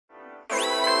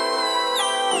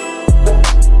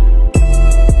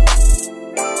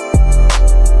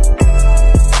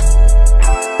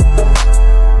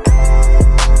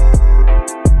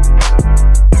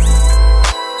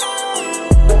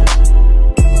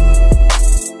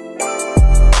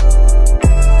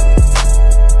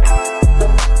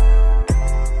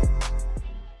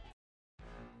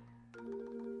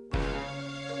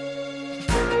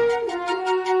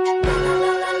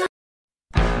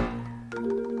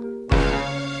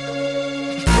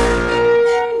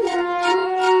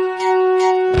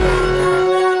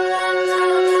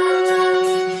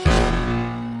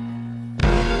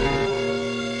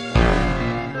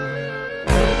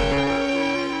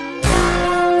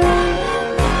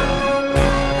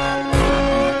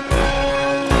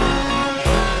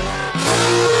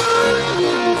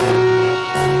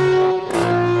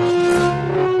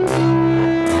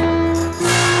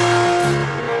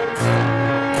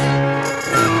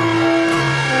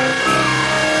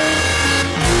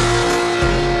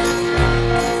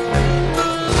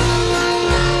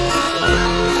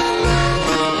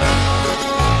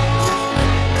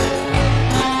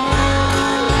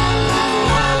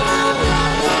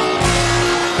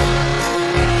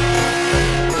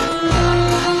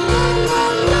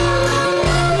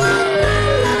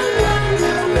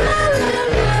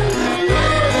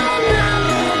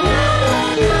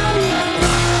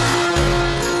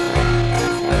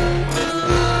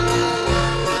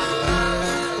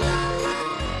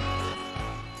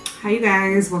Hey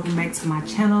guys, welcome back to my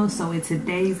channel. So in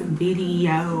today's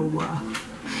video, girl,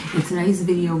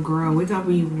 we're gonna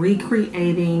be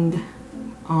recreating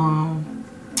y'all,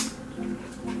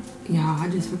 I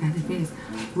just forgot the face.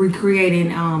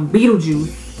 Recreating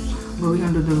Beetlejuice, but we're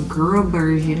gonna do the girl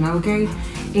version, okay?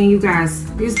 And you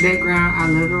guys, this background, I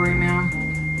love it right now.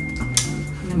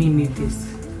 Let me mute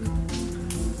this,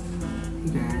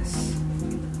 you guys.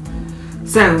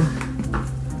 So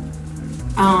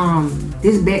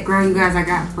this background, you guys, I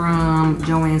got from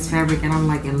Joann's Fabric, and I'm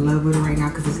like in love with it right now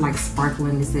because it's like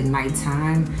sparkling. It's at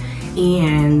nighttime,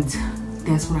 and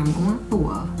that's what I'm going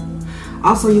for.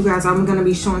 Also, you guys, I'm going to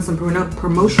be showing some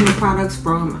promotional products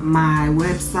from my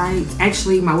website.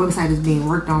 Actually, my website is being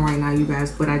worked on right now, you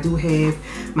guys, but I do have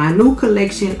my new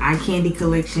collection, eye candy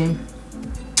collection.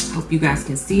 Hope you guys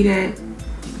can see that.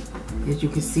 As you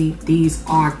can see, these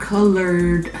are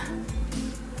colored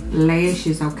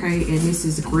lashes, okay? And this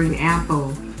is green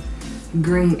apple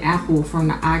from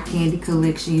the eye candy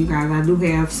collection, you guys. I do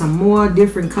have some more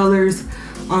different colors,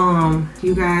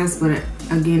 you guys, but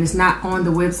again, it's not on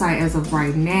the website as of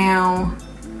right now.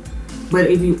 But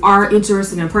if you are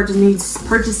interested in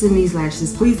purchasing these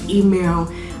lashes, please email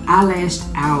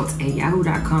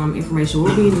eyelashout@yahoo.com. Information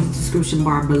will be in the description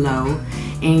bar below,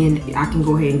 and I can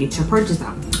go ahead and get your purchase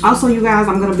done. Also, you guys,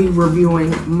 I'm going to be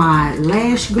reviewing my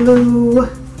lash glue.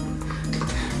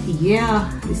 Yeah,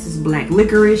 this is black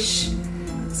licorice.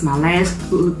 It's my lash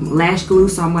glue,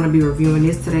 so I'm going to be reviewing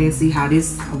this today and see how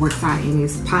this works out and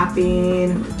is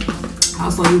popping.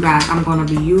 Also, you guys, I'm going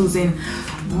to be using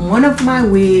one of my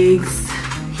wigs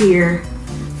here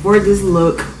for this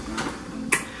look.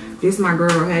 This is my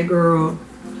girl. Hey girl,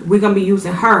 we're going to be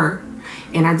using her.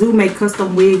 And I do make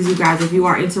custom wigs, you guys. If you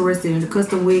are interested in the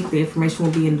custom wig, the information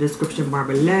will be in the description bar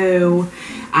below.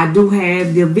 I do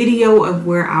have the video of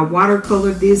where I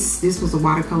watercolored this. This was a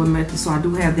watercolor method, so I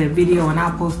do have that video, and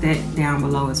I'll post that down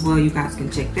below as well. You guys can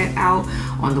check that out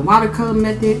on the watercolor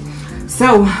method.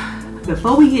 So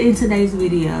before we get into today's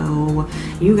video,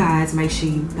 you guys, make sure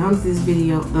you thumbs this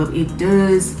video up. It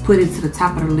does put it to the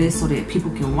top of the list so that people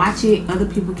can watch it, other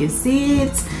people can see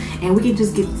it, and we can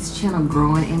just get this channel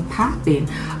growing and popping.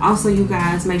 Also, you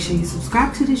guys, make sure you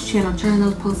subscribe to this channel, turn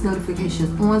those post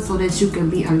notifications on so that you can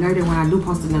be alerted when I do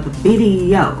post another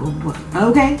video,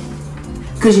 okay?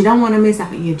 Because you don't want to miss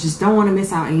out. You just don't want to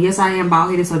miss out. And yes, I am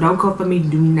bald-headed, so don't come for me.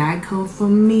 Do not come for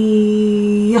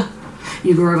me.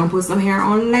 Your girl gonna put some hair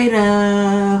on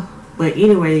later. But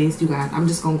anyways, you guys, I'm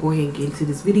just gonna go ahead and get into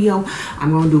this video. I'm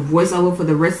gonna do voiceover for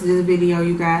the rest of this video,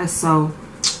 you guys. So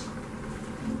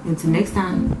until next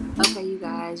time. Okay, you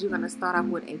guys, you're gonna start off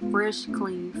with a fresh,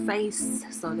 clean face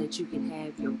so that you can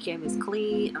have your canvas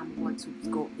clean. I'm going to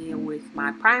go in with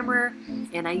my primer,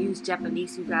 and I use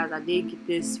Japanese, you guys. I did get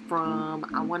this from,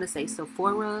 I want to say,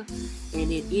 Sephora,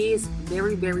 and it is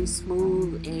very, very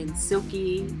smooth and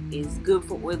silky. It's good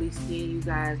for oily skin, you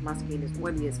guys. My skin is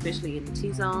oily, especially in the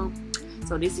T-zone.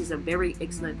 So this is a very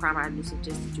excellent primer. I do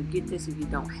suggest that you get this if you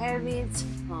don't have it.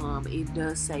 It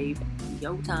does save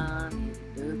your time.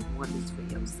 It does wonders for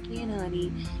your skin,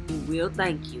 honey. It will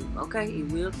thank you, okay? It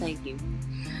will thank you.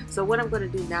 So what I'm going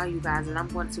to do now, you guys, is I'm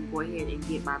going to go ahead and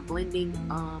get my blending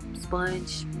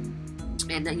sponge.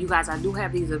 And then, you guys, I do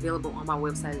have these available on my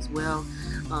website as well.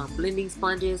 Blending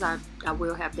sponges, I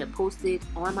will have that posted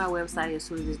on my website as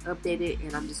soon as it's updated.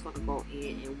 And I'm just going to go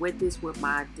in and wet this with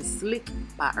the Slick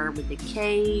by Urban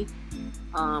Decay.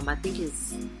 I think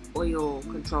it's oil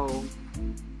control.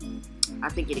 I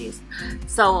think it is.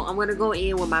 So I'm going to go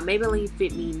in with my Maybelline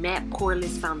Fit Me Matte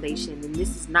Poreless Foundation. And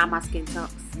this is not my skin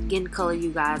color,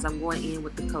 you guys. I'm going in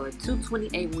with the color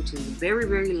 228, which is very,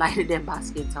 very lighter than my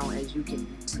skin tone, as you can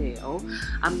tell.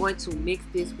 I'm going to mix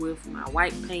this with my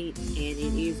white paint, and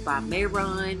it is by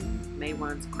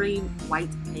Mayron's Cream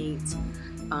White Paint.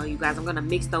 You guys, I'm going to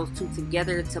mix those two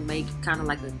together to make kind of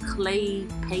like a clay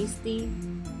pasty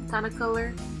kind of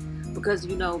color. Because,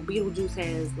 you know, Beetlejuice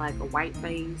has like a white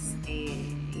face,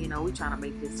 and, you know, we're trying to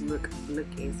make this look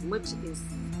as much as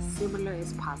similar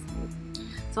as possible.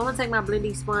 So I'm going to take my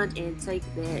blending sponge and take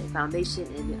that foundation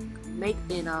and make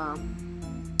an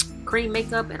cream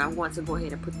makeup, and I'm going to go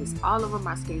ahead and put this all over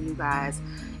my skin, you guys.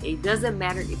 It doesn't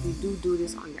matter if you do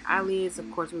this on your eyelids. Of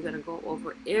course, we're going to go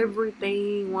over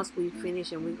everything once we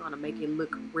finish, and we're going to make it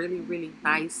look really, really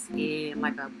nice and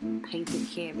like a painted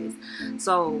canvas.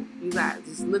 So, you guys,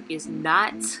 this look is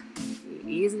not,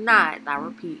 I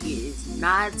repeat, it is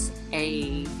not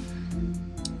a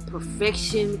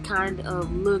perfection kind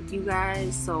of look, you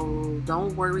guys. So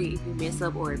don't worry if you mess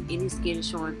up or if any skin is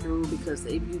showing through, because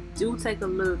if you do take a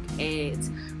look at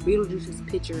Beetlejuice's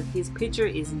picture, his picture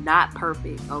is not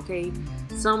perfect, okay?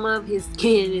 Some of his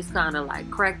skin is kind of like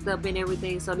cracked up and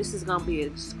everything, so this is gonna be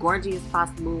as gorgeous as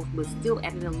possible, but still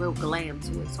adding a little glam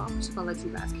to it. So I'm just gonna let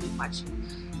you guys keep watching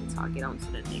until I get on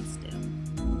to the next step.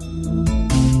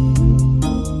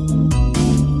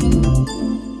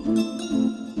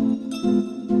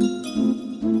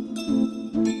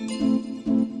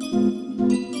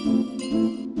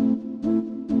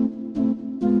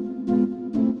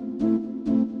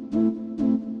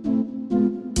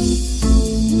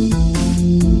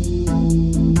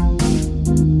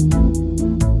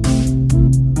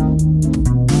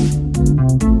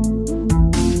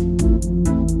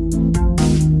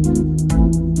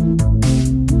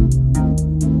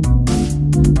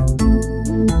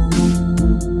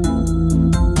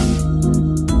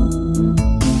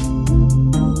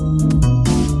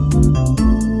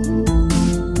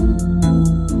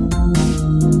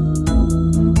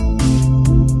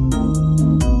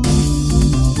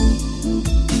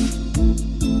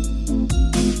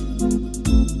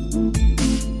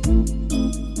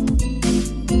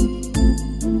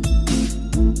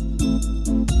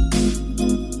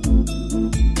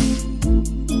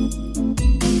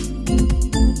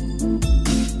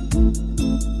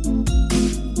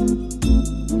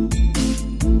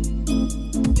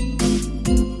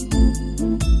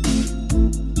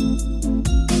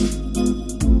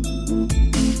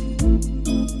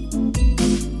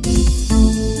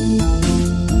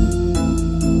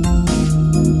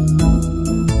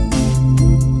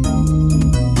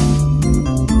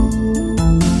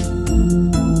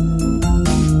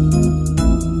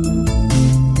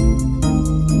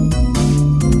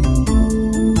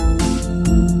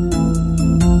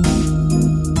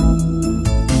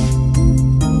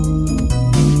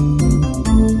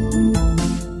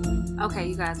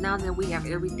 Now that we have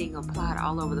everything applied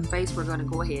all over the face, we're going to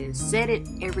go ahead and set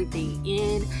everything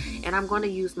in, and I'm going to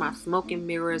use my Smoke and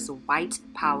Mirrors white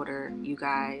powder, you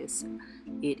guys.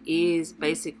 It is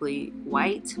basically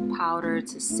white powder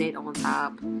to set on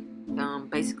top,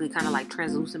 basically kind of like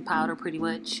translucent powder pretty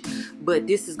much, but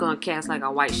this is going to cast like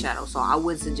a white shadow, so I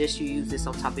would suggest you use this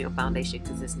on top of your foundation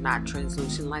because it's not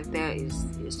translucent like that.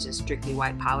 It's just strictly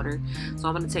white powder. So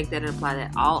I'm going to take that and apply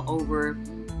that all over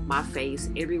my face,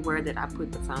 everywhere that I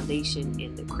put the foundation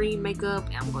and the cream makeup.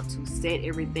 And I'm going to set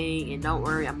everything, and don't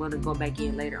worry, I'm going to go back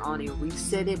in later on and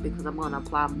reset it because I'm going to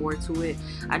apply more to it.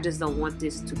 I just don't want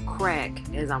this to crack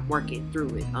as I'm working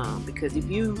through it, because if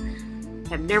you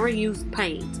have never used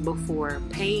paint before,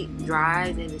 paint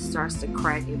dries and it starts to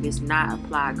crack if it's not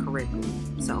applied correctly.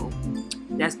 So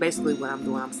that's basically what I'm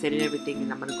doing. I'm setting everything,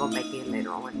 and I'm going to go back in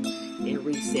later on and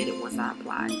reset it once I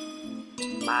apply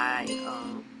my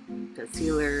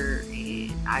concealer and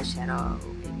eyeshadow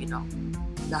and, you know,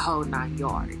 the whole 9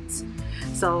 yards.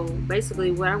 So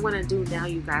basically what I'm going to do now,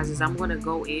 you guys, is I'm going to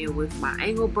go in with my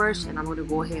angle brush, and I'm going to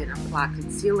go ahead and apply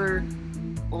concealer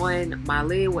on my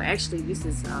lid. Well, actually, this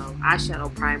is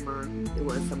eyeshadow primer. It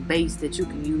was a base that you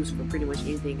can use for pretty much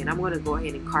anything, and I'm going to go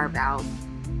ahead and carve out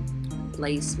a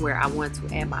place where I want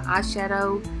to add my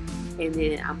eyeshadow, and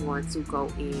then I'm going to go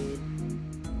in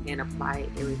and apply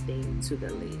everything to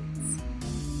the lids.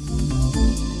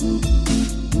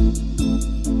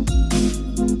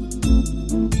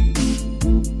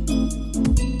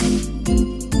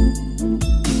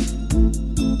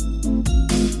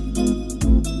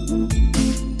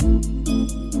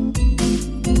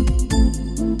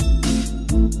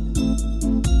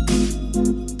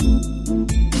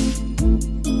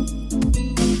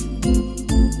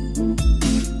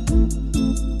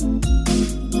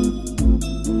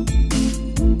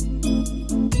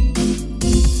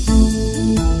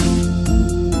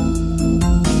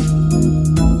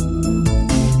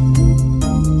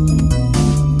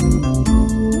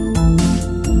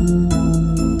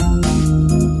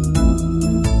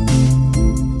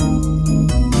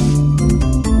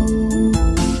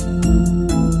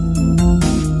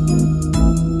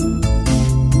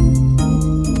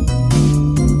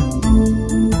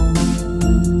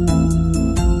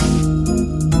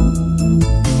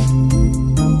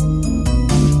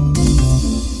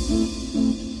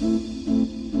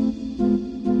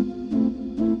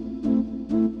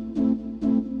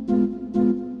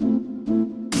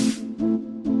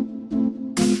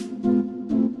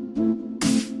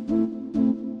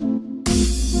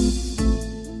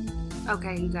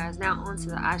 Okay, you guys, now onto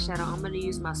the eyeshadow. I'm going to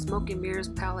use my Smoke and Mirrors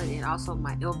palette and also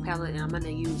my e.l.f. palette, and I'm going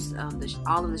to use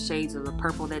all of the shades of the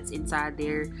purple that's inside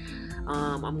there.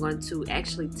 I'm going to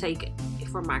actually take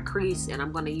for my crease, and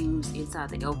I'm going to use inside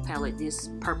the e.l.f. palette this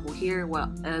purple here.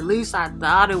 Well, at least I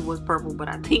thought it was purple, but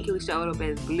I think it showed up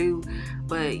as blue.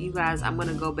 But you guys, I'm going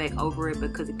to go back over it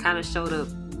because it kind of showed up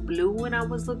blue when I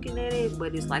was looking at it,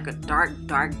 but it's like a dark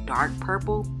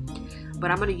purple. But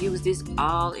I'm going to use this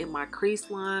all in my crease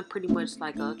line, pretty much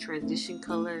like a transition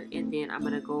color. And then I'm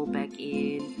going to go back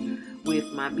in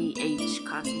with my BH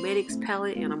Cosmetics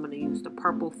palette, and I'm going to use the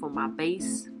purple for my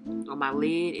base on my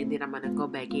lid. And then I'm going to go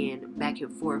back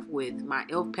and forth with my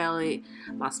e.l.f. palette,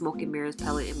 my Smoke and Mirrors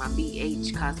palette, and my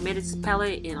BH Cosmetics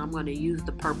palette. And I'm going to use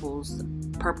the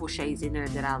purple shades in there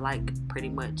that I like pretty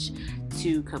much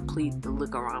to complete the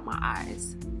look around my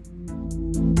eyes.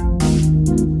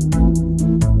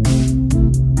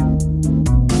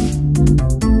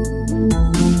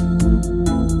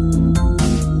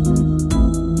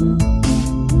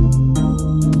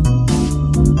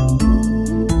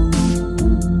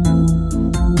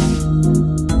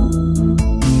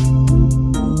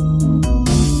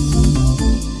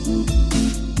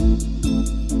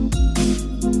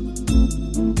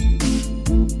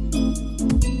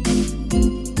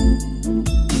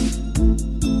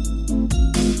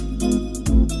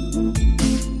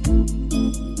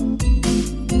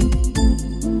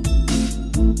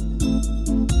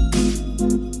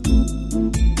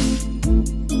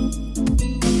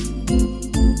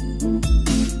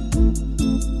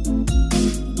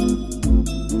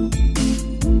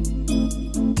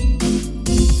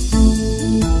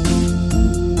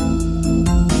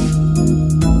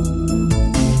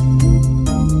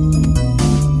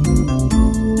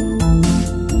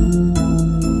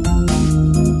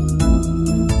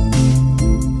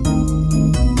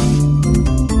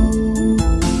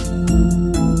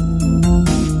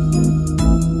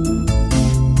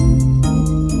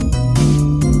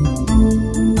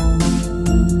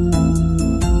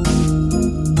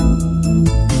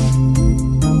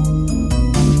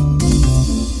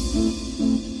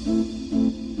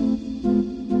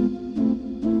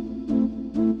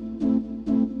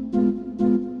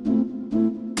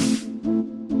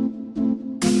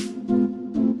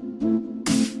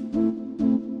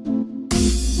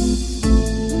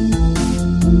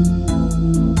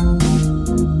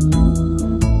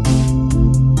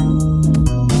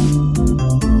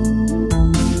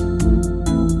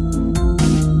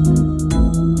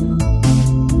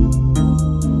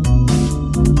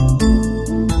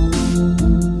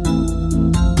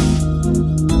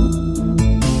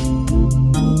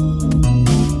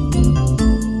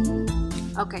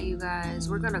 Okay, you guys,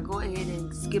 we're gonna go ahead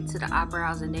and skip to the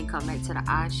eyebrows and then come back to the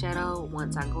eyeshadow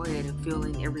once I go ahead and fill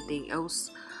in everything else.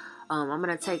 I'm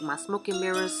gonna take my Smoke and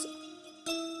Mirrors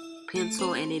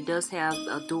pencil, and it does have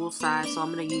a dual side, so I'm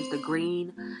gonna use the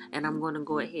green, and I'm gonna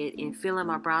go ahead and fill in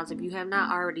my brows. If you have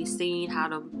not already seen how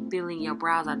to fill in your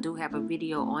brows, I do have a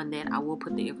video on that. I will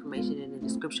put the information in the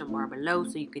description bar below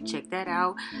so you can check that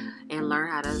out and learn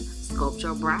how to sculpt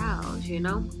your brows, you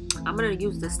know. I'm going to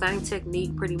use the same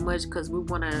technique pretty much because we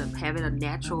want to have it a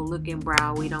natural looking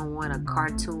brow. We don't want a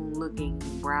cartoon looking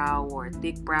brow or a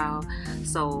thick brow.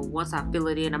 So once I fill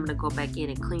it in, I'm going to go back in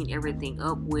and clean everything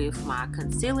up with my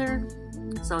concealer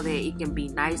so that it can be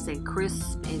nice and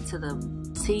crisp into the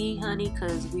T, honey,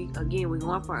 because we're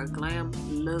going for a glam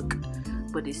look,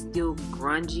 but it's still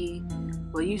grungy.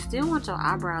 Well, you still want your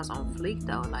eyebrows on fleek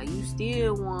though. Like, you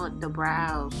still want the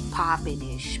brows popping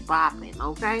and spopping,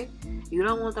 okay? You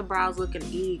don't want the brows looking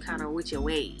any kind of which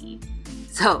way.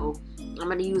 So I'm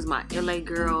gonna use my LA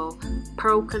Girl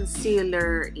Pro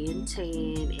Concealer in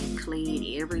tan and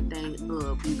clean everything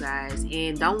up, you guys.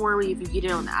 And don't worry if you get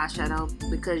it on the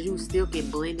eyeshadow, because you still can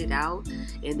blend it out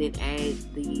and then add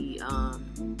the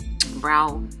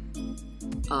brow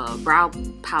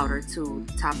powder to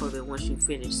the top of it once you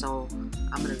finish. So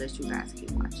I'm gonna let you guys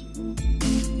keep watching.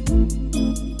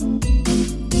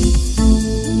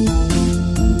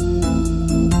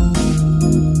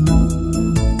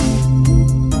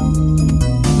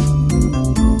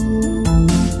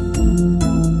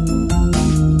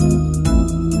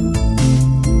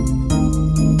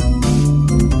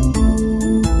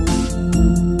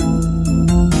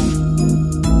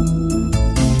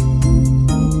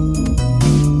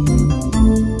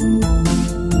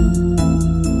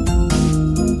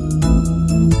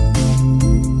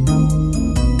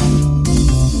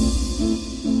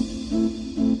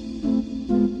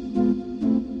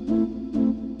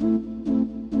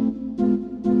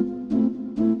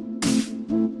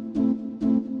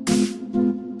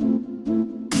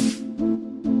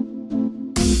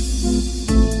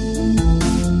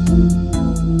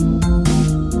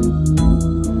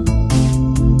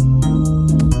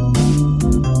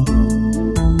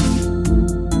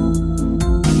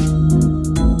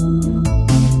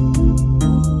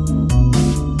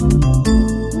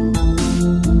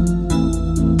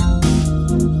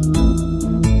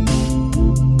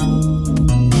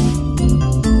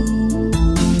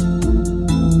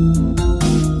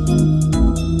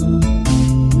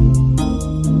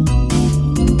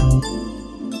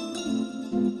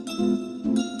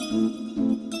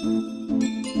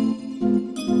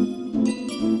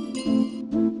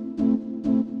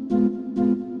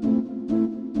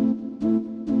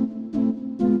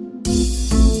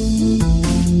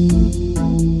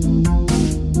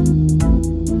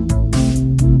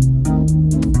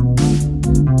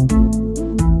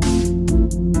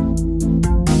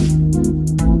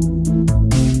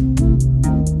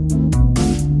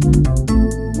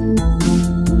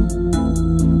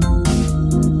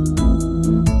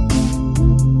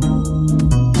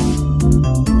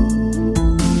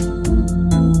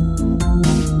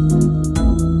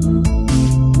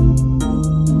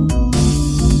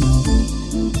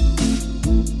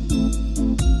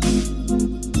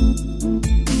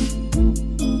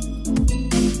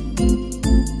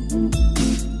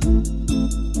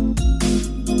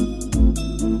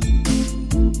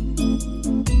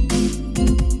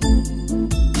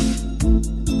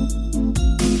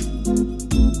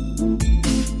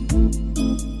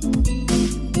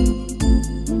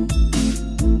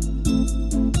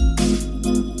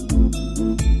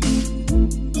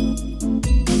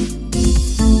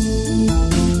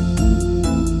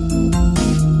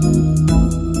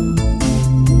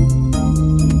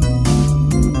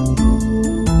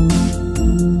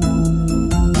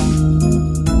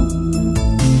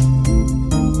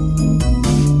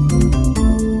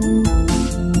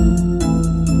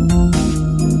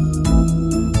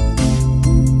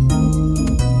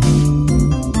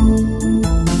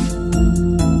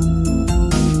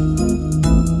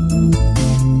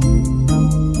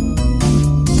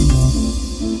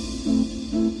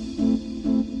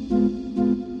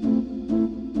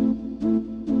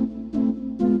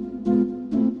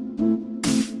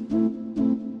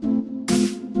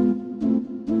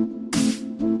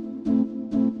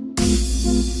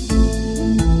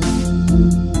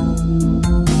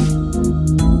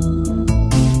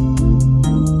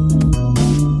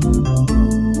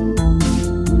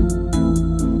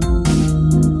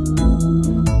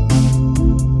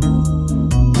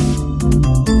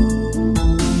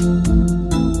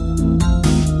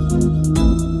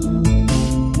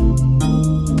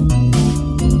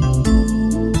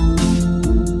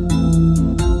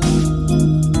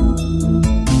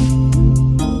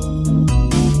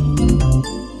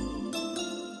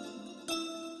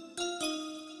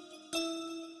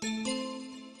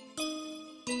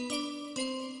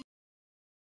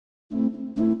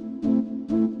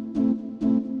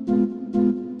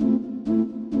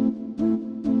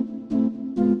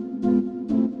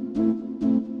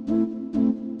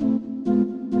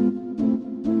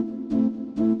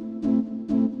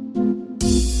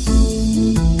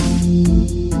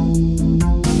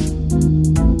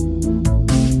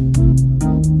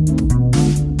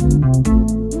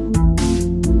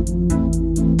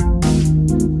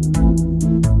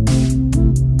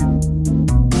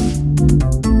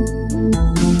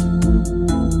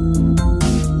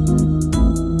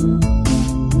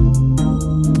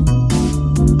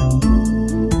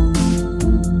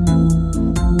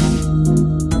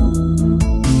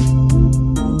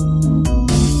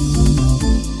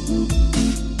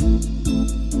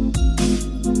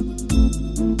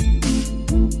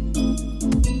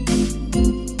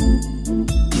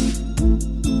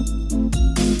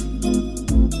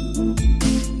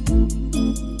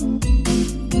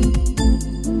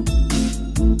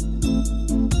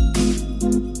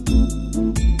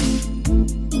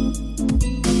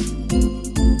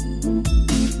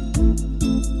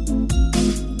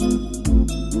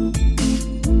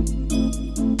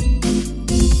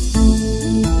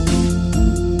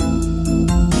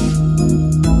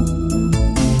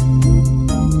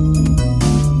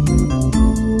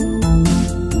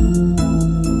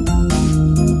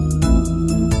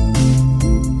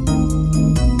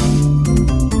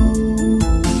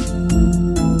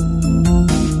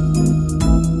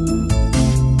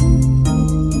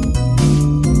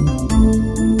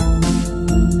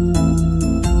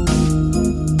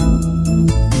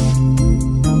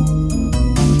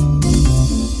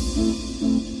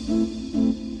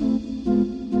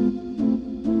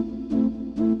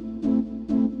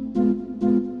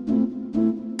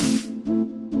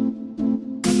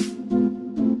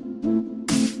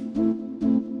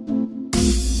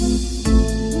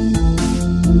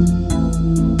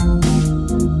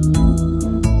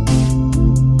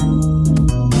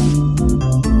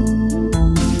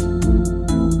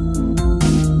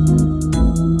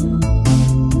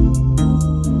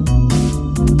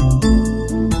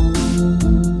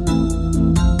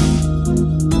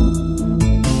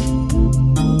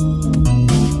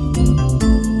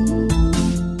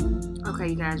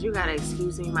 gotta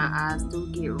excuse me, my eyes do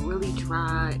get really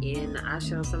dry, and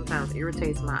eyeshadow sometimes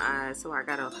irritates my eyes, so I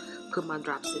gotta put my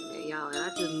drops in there, y'all. And I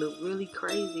just look really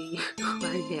crazy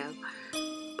right now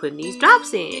putting these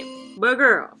drops in. But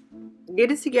girl,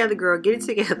 get it together, girl, get it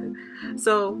together.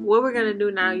 So what we're gonna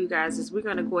do now, you guys, is we're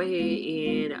gonna go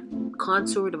ahead and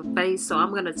contour the face. So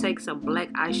I'm gonna take some black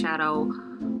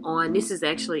eyeshadow on. This is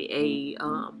actually a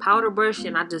powder brush,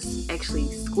 and I just actually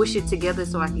squish it together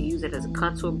so I can use it as a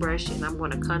contour brush. And I'm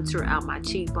going to contour out my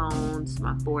cheekbones,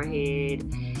 my forehead,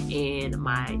 and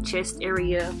my chest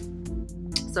area,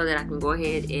 so that I can go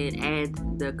ahead and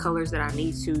add the colors that I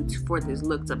need to for this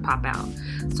look to pop out.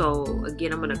 So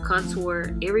again, I'm going to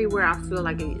contour everywhere I feel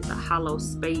like it's a hollow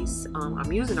space.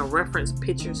 I'm using a reference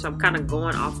picture, so I'm kind of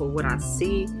going off of what I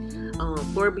see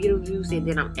for Beetlejuice, and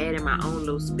then I'm adding my own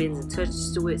little spins and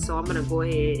touches to it. So I'm going to go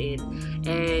ahead and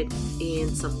add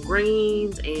in some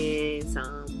greens and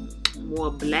some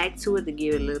more black to it to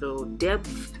give it a little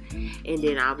depth. And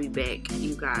then I'll be back,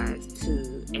 you guys,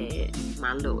 to add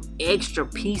my little extra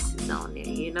pieces on there,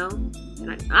 you know.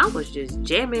 And I was just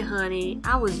jamming, honey.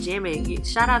 I was jamming.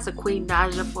 Shout out to Queen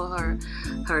Naja for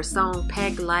her song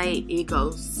Pack Light. It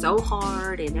goes so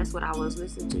hard, and that's what I was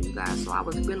listening to, you guys. So I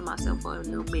was feeling myself for a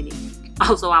little minute.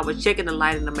 Also, I was checking the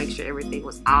lighting to make sure everything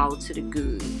was all to the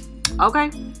good. Okay?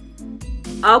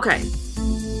 Okay.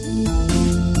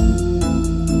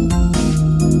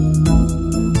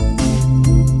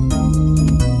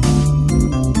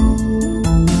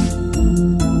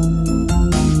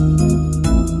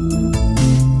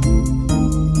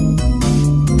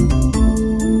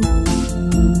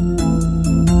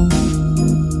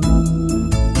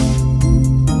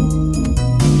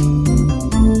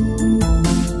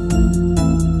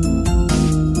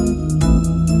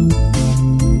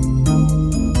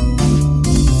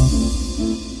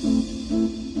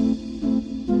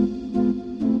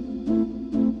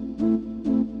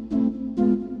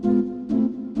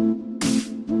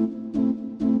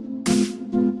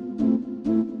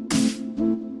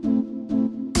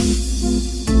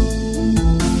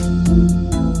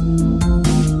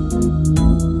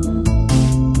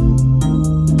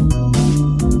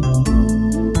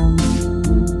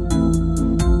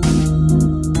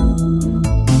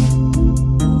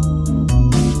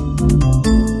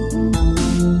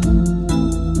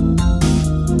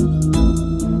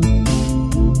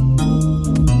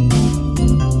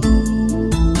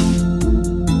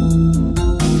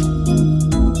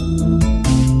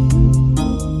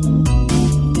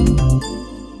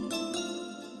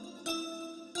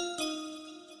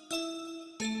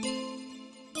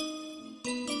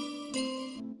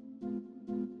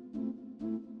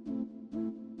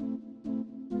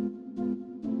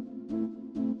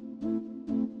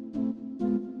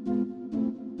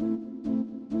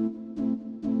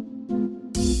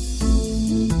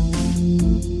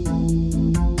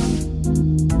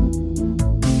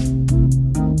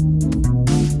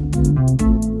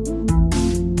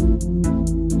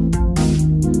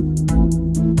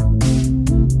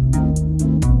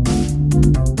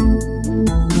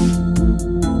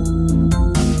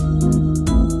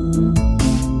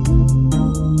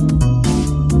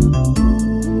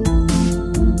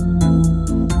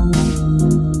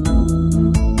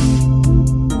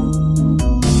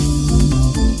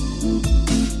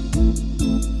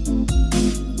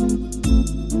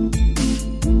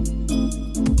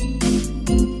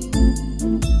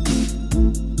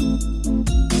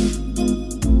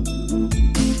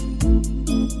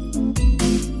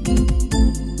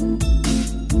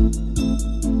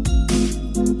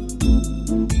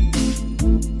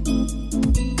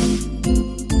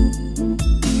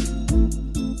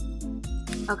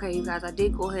 Okay, you guys, I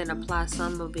did go ahead and apply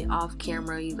some of it off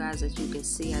camera. You guys, as you can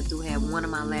see, I do have one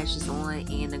of my lashes on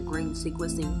and a green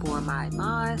sequencing for my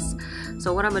mask.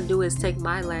 So what I'm gonna do is take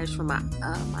my lash from my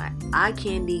eye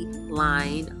candy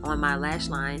line on my lash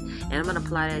line, and I'm gonna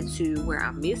apply that to where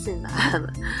I'm missing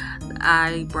the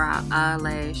eyebrow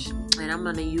eyelash, and I'm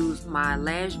gonna use my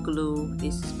lash glue.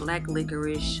 This is black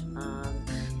licorice.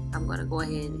 I'm gonna go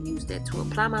ahead and use that to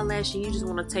apply my lash, and you just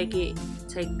want to take the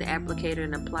applicator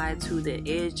and apply it to the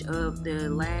edge of the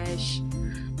lash.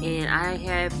 And I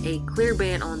have a clear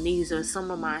band on these, or some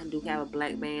of mine do have a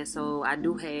black band. So I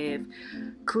do have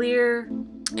clear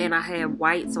and I have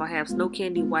white. So I have Snow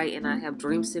Candy white and I have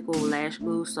Dreamsicle lash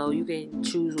glue. So you can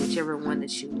choose whichever one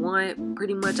that you want.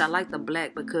 Pretty much I like the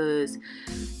black because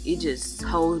it just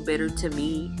holds better to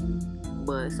me,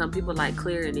 but some people like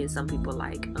clear, and then some people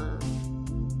like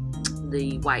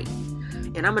the white.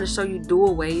 And I'm going to show you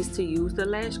dual ways to use the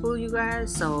lash glue, you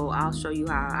guys. So I'll show you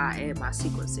how I add my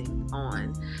sequencing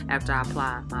on after I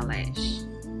apply my lash.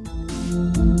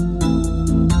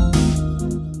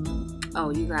 Oh,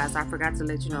 you guys, I forgot to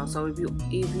let you know. So if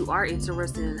you are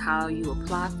interested in how you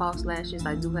apply false lashes,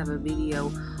 I do have a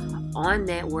video on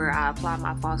that where I apply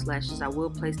my false lashes. I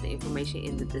will place the information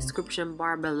in the description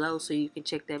bar below so you can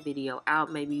check that video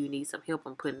out. Maybe you need some help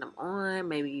on putting them on,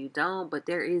 maybe you don't, but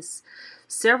there is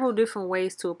several different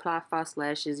ways to apply false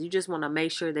lashes. You just want to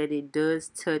make sure that it does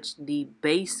touch the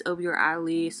base of your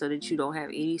eyelid so that you don't have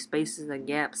any spaces and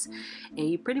gaps, and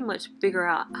you pretty much figure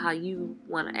out how you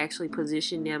want to actually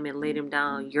position them and lay them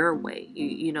down your way.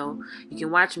 You know, you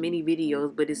can watch many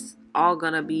videos, but it's all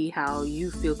gonna be how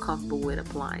you feel comfortable with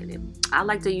applying it. I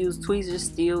like to use tweezers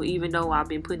still, even though I've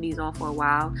been putting these on for a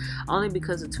while, only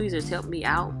because the tweezers help me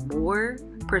out more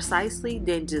precisely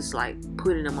than just like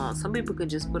putting them on. Some people can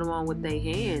just put them on with their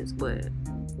hands, but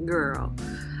girl,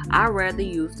 I'd rather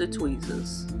use the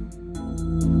tweezers.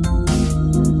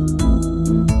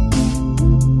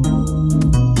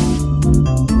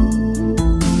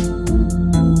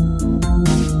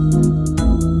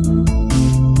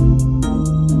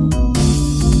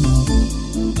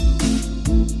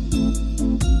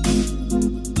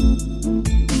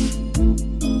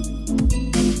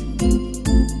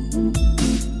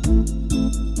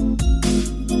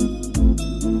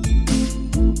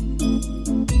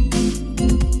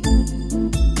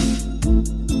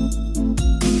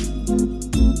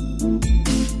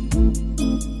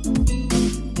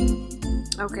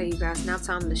 Okay, you guys, now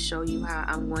time to show you how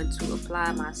I'm going to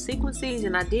apply my sequencing.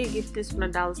 And I did get this from the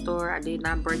dollar store. I did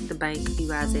not break the bank, you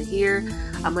guys. And here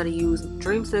I'm going to use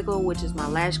Dreamsicle, which is my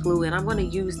lash glue, and I'm going to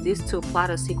use this to apply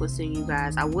the sequencing, you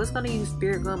guys. I was going to use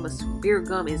spirit gum, but spirit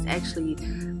gum is actually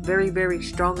very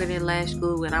stronger than lash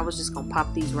glue, and I was just gonna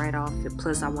pop these right off. And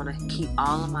plus I want to keep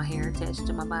all of my hair attached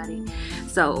to my body,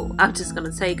 so I'm just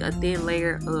gonna take a thin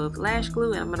layer of lash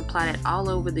glue and I'm gonna apply that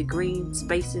all over the green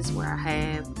spaces where I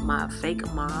have my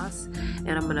fake moss,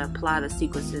 and I'm gonna apply the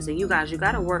sequences. And you guys, you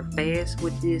gotta work fast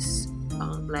with this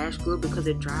lash glue because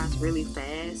it dries really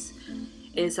fast,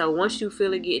 and so once you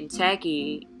feel it getting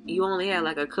tacky, you only have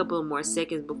like a couple of more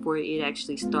seconds before it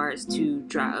actually starts to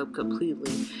dry up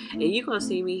completely. And you're gonna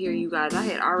see me here, you guys, I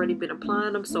had already been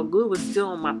applying them, so glue was still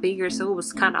on my fingers, so it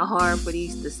was kind of hard for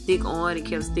these to stick on. It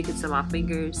kept sticking to my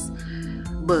fingers,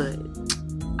 but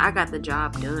I got the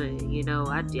job done. You know,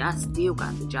 I still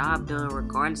got the job done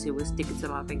regardless if it was sticking to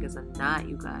my fingers or not,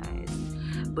 you guys.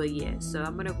 But yeah, so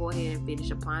I'm gonna go ahead and finish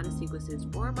applying the sequences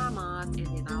for my moss, and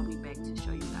then I'll be back to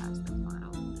show you guys the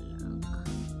final look.